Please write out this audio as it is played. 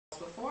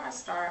I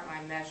start my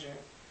measure,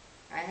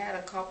 I had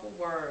a couple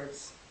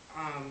words,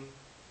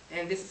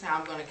 and this is how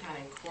I'm going to kind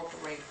of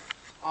incorporate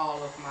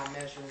all of my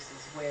measures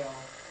as well,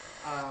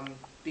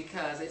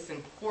 because it's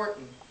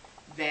important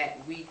that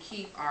we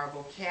keep our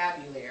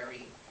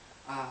vocabulary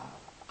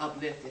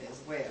uplifted as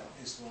well.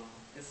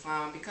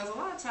 Islam, because a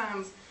lot of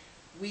times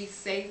we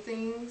say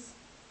things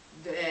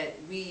that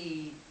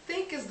we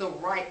think is the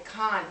right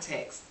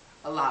context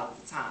a lot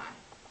of the time.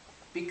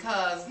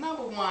 Because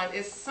number one,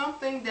 it's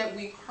something that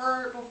we've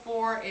heard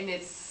before and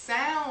it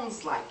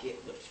sounds like it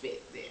would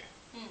fit there.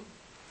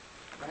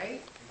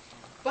 Right?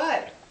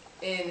 But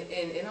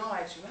in all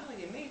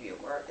actuality, it may be a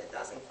word that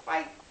doesn't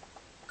quite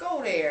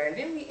go there. And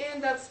then we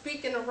end up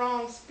speaking the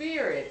wrong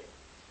spirit,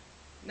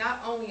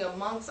 not only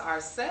amongst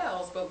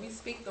ourselves, but we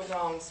speak the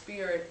wrong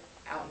spirit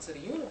out into the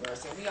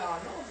universe. And we all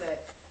know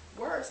that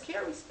words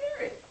carry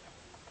spirit.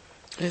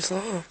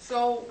 Islam.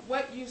 So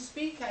what you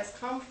speak has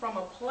come from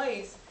a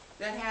place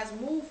that has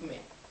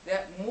movement,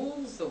 that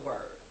moves the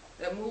word,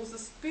 that moves the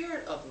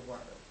spirit of the word.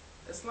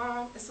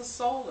 Islam, it's the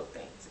soul of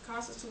things. It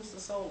constitutes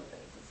the soul of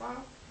things.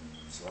 Islam?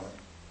 Islam.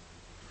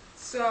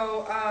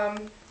 So,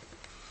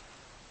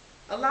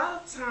 a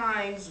lot of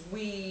times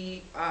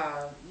we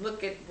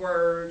look at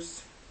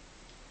words,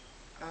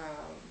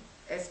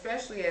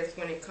 especially as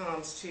when it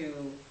comes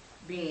to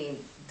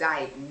being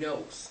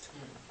diagnosed,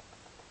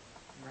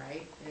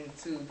 right? And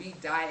to be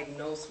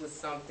diagnosed with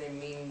something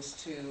means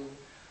to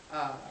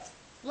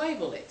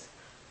label it,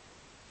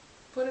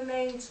 put a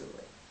name to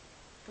it,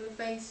 put a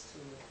face to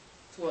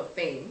it, to a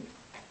thing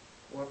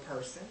or a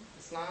person.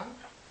 Islam.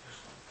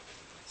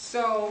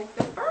 So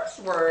the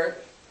first word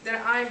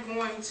that I'm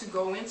going to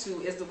go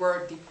into is the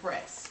word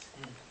depressed.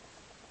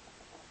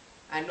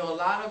 I know a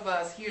lot of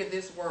us hear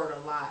this word a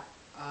lot,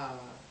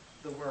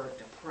 the word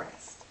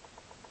depressed.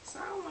 So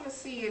I want to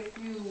see if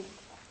you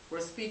were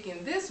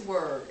speaking this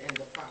word in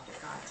the proper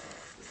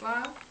context.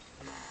 Islam?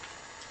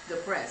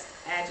 Depressed,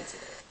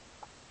 adjective.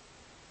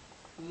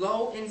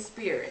 Low in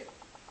spirit,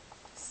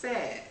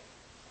 sad,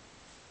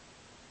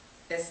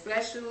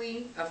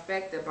 especially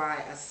affected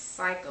by a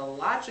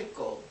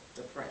psychological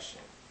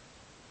depression.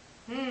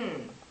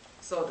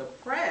 So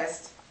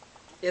depressed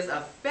is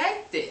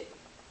affected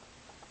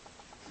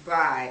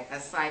by a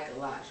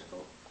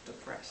psychological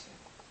depression,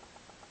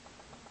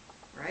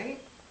 right?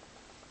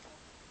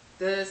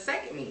 The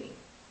second meaning,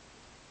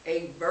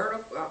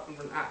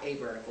 not a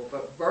vertical,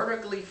 but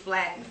vertically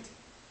flattened.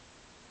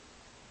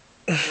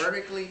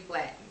 Vertically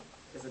flattened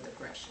is a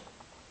depression.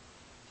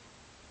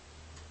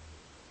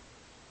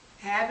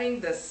 Having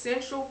the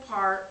central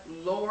part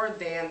lower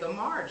than the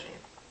margin.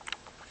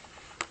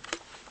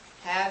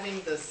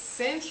 Having the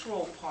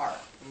central part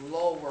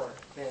lower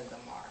than the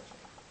margin.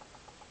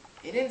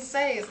 It didn't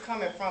say it's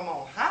coming from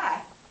on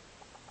high.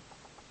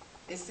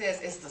 It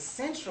says it's the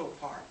central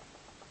part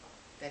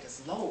that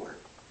is lowered,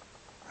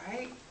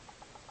 right?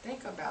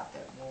 Think about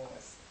that,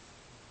 boys.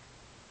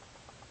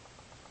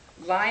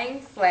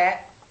 Lying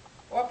flat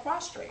or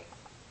prostrate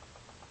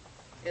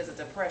is a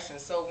depression.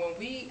 So when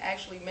we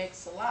actually make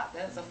salat,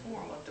 that's a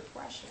form of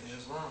depression.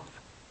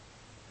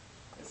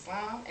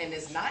 Islam, and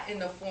it's not in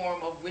the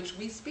form of which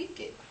we speak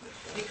it.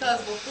 Because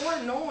before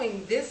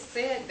knowing this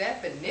said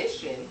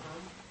definition,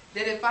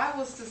 that if I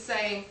was to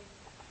say,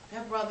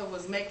 that brother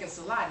was making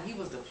salat and he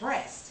was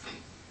depressed,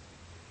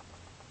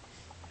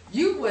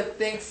 you would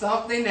think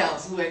something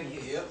else, wouldn't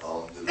you?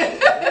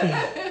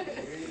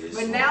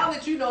 But now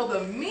that you know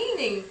the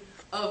meaning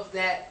of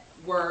that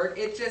word,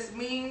 it just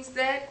means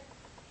that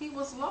he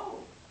was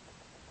low.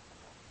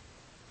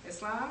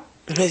 Islam?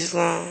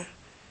 Islam.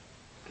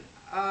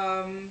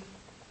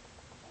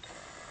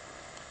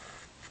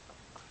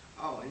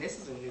 Oh, and this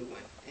is a new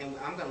one. And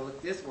I'm going to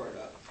look this word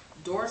up.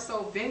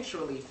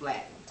 Dorsoventrally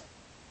flattened.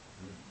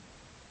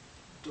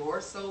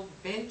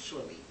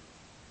 Dorsoventrally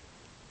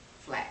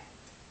flattened.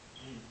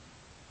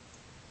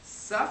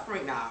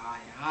 Suffering.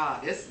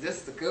 This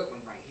is the good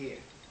one right here.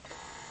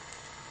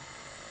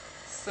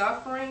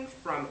 Suffering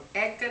from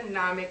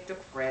economic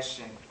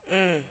depression.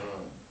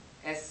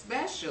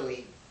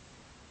 Especially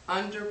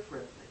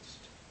underprivileged.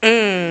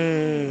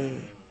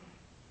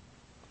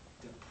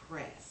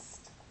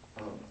 Depressed.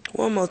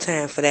 One more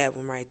time for that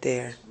one right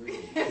there.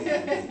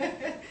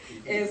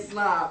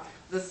 Islam.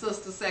 The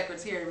sister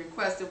secretary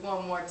requested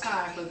one more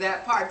time for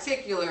that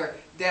particular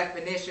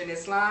definition.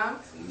 Islam.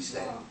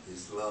 Islam.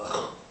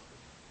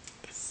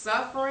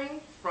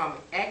 Suffering from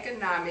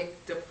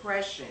economic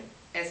depression,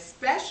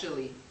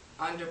 especially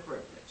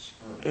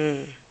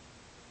underprivileged.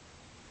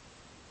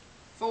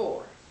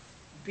 4,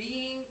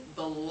 being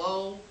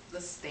below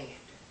the standard.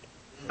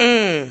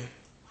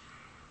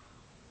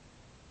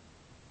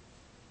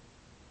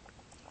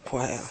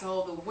 Wow.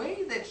 So the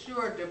way that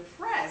you're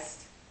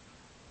depressed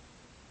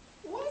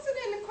wasn't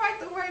in quite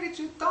the way that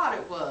you thought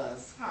it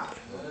was, huh?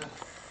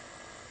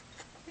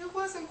 It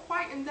wasn't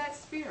quite in that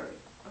spirit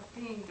of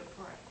being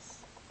depressed.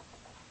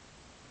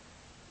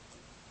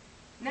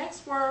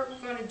 Next word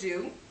we're going to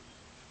do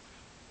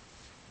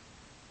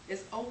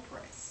is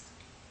oppressed.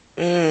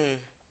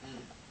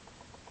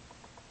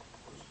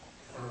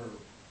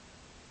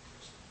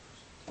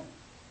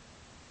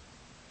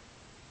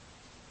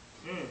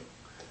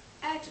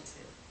 adjective.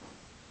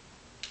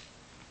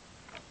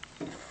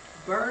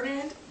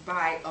 Burdened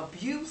by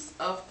abuse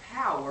of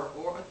power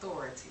or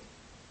authority.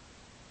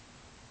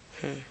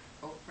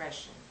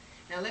 Oppression.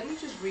 Now let me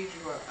just read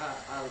you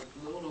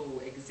a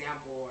little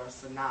example or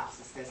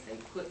synopsis that they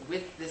put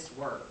with this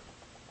word.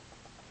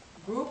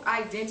 Group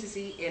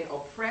identity in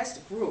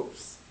oppressed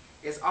groups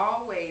is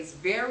always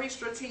very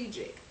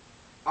strategic,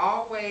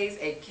 always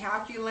a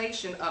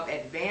calculation of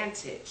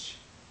advantage.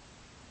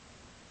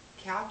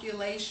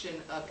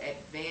 Calculation of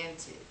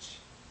advantage.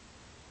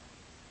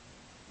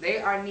 They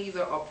are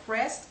neither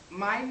oppressed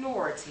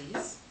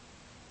minorities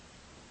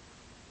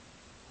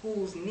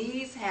whose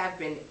needs have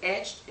been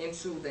etched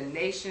into the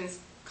nation's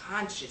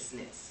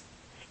consciousness.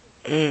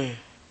 Let me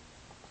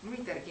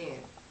read that again.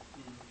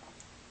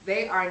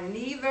 They are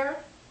neither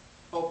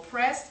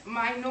oppressed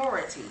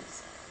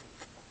minorities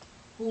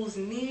whose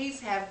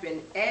needs have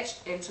been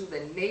etched into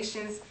the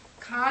nation's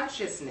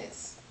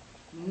consciousness,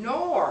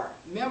 nor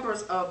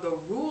members of the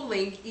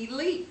ruling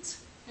elite,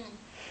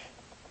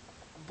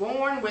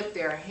 born with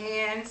their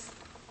hands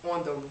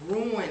on the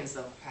ruins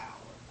of power.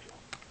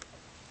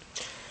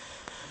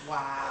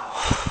 Wow.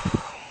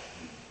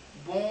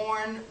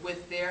 Born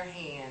with their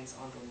hands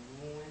on the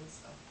ruins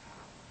of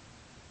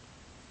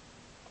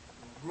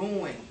power.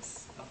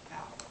 Ruins of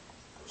power.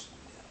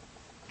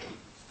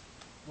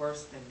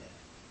 Worse than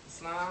death.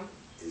 Islam?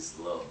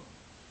 Islam.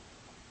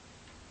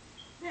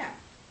 Now,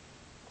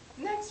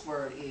 next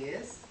word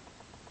is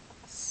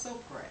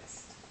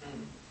suppressed.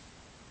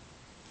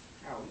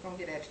 Oh, we're going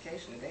to get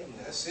education today.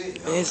 That's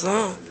it.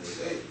 Islam. That's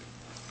it.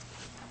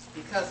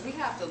 Because we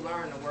have to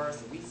learn the words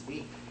that we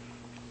speak.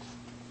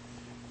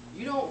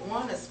 You don't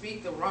want to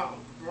speak the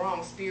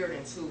wrong spirit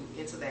into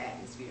the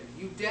atmosphere.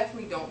 You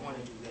definitely don't want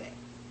to do that,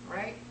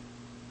 right?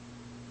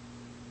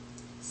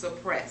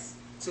 Suppress.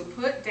 To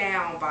put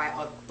down by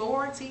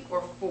authority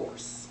or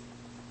force.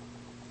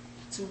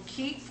 To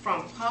keep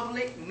from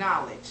public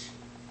knowledge.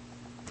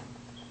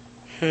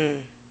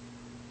 To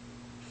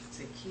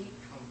keep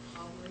from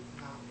public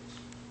knowledge.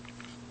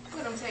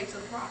 Put them take to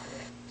the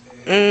prophet.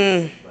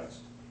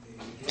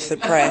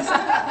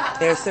 Suppressed.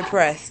 They're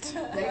suppressed.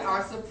 They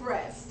are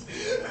suppressed.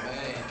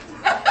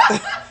 Man.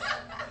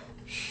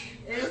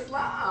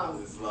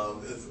 Islam.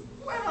 Islamism.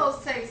 Where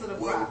those tapes of the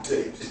One prophet?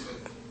 tape.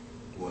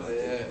 One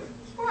Yeah. tape.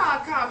 Where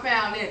our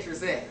compound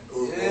interest at?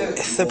 Yeah.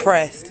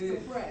 Suppressed.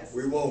 Suppressed.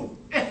 We won't.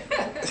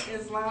 Islam.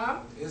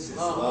 Islam.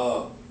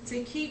 Islam.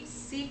 To keep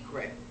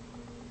secret.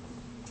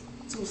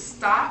 To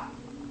stop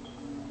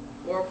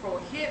or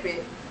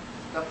prohibit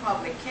the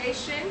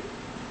publication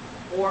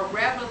or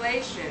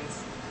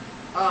revelations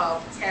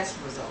of test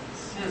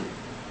results.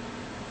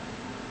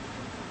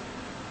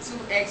 To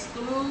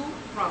exclude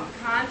from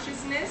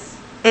consciousness.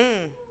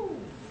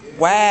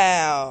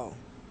 Wow.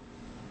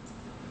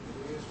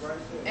 It is right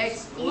there.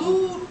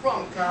 Exclude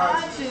from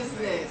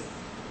consciousness.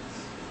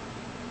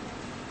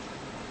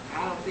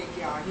 I don't think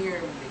y'all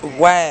hearing me today.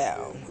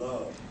 Wow.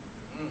 Islam.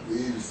 We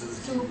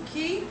used To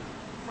keep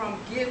from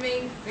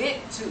giving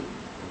vent to.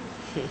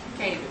 You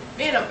can't even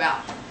vent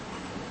about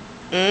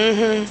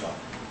it.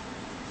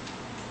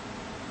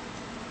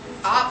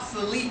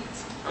 Obsolete.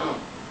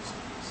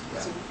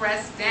 To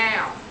press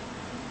down.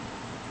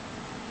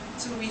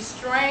 To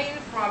restrain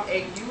from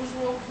a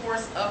usual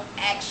course of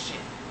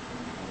action.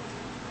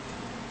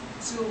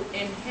 To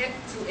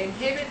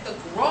inhibit the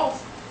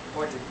growth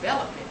or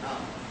development of.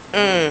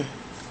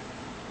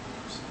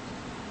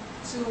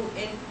 To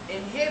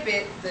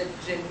inhibit the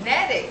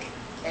genetic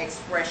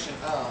expression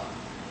of.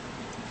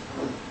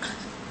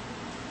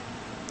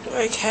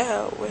 Like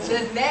how?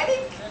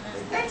 Genetic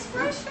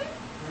expression?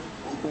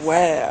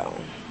 Wow.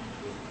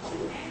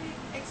 Genetic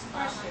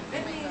expression.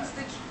 That means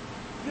that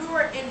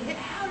you're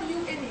how do you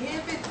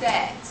inhibit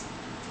that?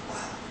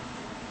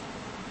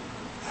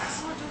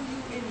 How do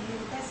you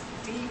inhibit? That's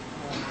deep,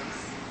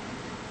 Morris.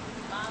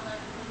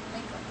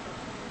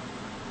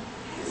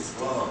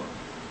 Islam.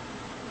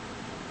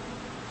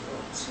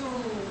 To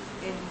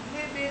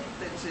inhibit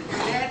the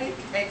genetic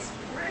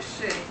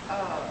expression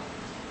of.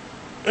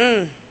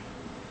 Y'all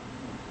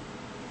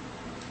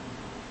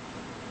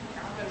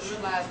better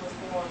realize what's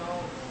going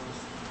on.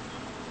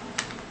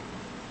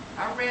 I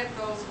read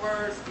those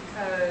words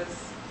because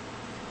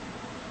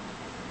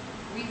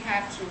we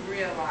have to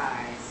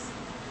realize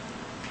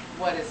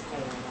what is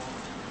going on.